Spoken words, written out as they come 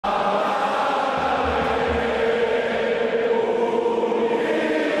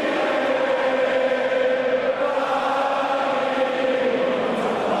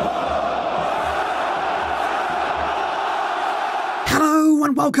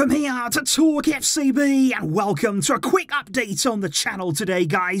Welcome here to TalkFCB and welcome to a quick update on the channel today,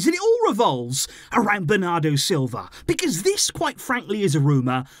 guys. And it all revolves around Bernardo Silva, because this, quite frankly, is a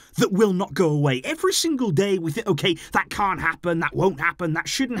rumour that will not go away. Every single day we think, okay, that can't happen, that won't happen, that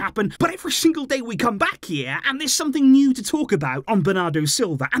shouldn't happen. But every single day we come back here and there's something new to talk about on Bernardo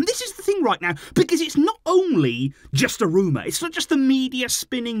Silva. And this is the thing right now, because it's not only just a rumour. It's not just the media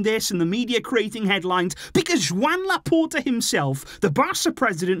spinning this and the media creating headlines, because Joan Laporta himself, the Barça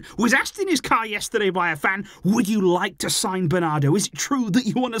president, was asked in his car yesterday by a fan, would you like to sign Bernardo? Is it true that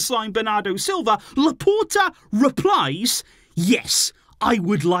you want to sign Bernardo Silva? Laporta replies, yes, I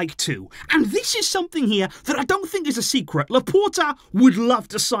would like to. And this is something here that I don't think is a secret. Laporta would love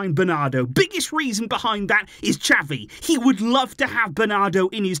to sign Bernardo. Biggest reason behind that is Xavi. He would love to have Bernardo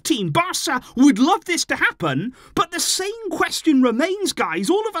in his team. Barça would love this to happen, but the same question remains, guys.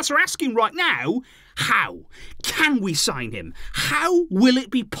 All of us are asking right now, how can we sign him? How will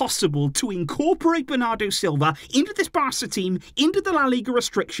it be possible to incorporate Bernardo Silva into this Barca team, into the La Liga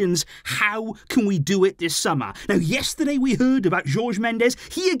restrictions? How can we do it this summer? Now, yesterday we heard about Jorge Mendes.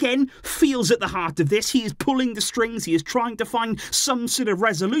 He again feels at the heart of this. He is pulling the strings. He is trying to find some sort of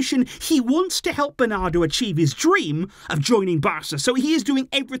resolution. He wants to help Bernardo achieve his dream of joining Barca. So he is doing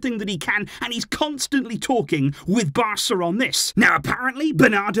everything that he can, and he's constantly talking with Barca on this. Now, apparently,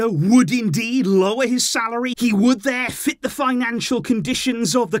 Bernardo would indeed lower his salary. He would there fit the financial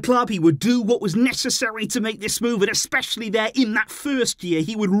conditions of the club. He would do what was necessary to make this move, and especially there in that first year,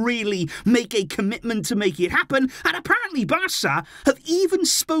 he would really make a commitment to make it happen. And apparently Barca have even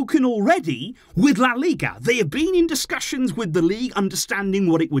spoken already with La Liga. They have been in discussions with the league, understanding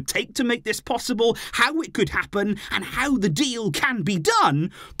what it would take to make this possible, how it could happen, and how the deal can be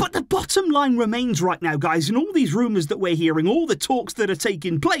done. But the bottom line remains right now, guys, in all these rumours that we're hearing, all the talks that are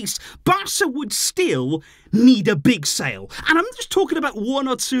taking place, Barca would still need a big sale. And I'm just talking about one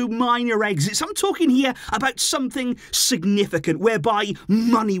or two minor exits. I'm talking here about something significant, whereby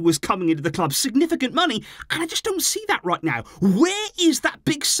money was coming into the club. Significant money. And I just don't see that right now. Where is that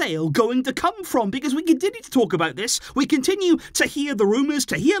big sale going to come from? Because we continue to talk about this. We continue to hear the rumours,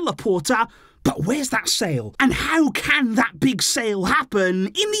 to hear Laporta. But where's that sale? And how can that big sale happen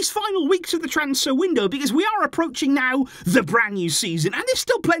in these final weeks of the transfer window? Because we are approaching now the brand new season, and there's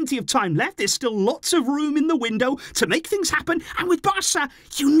still plenty of time left. There's still lots of room in the window to make things happen. And with Barca,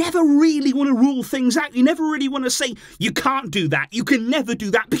 you never really want to rule things out. You never really want to say, you can't do that. You can never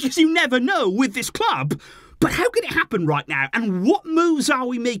do that, because you never know with this club. But how can it happen right now? And what moves are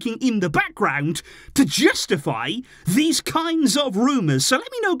we making in the background to justify these kinds of rumours? So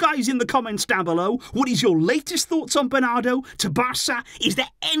let me know, guys, in the comments down below. What is your latest thoughts on Bernardo to Barca? Is there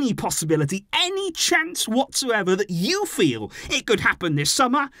any possibility, any chance whatsoever that you feel it could happen this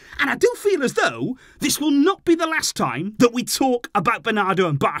summer? And I do feel as though this will not be the last time that we talk about Bernardo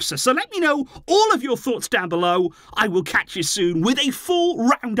and Barca. So let me know all of your thoughts down below. I will catch you soon with a full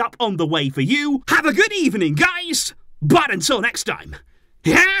roundup on the way for you. Have a good evening, guys, but until next time,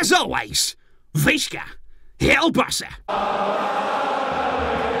 as always, Visca, El Barça.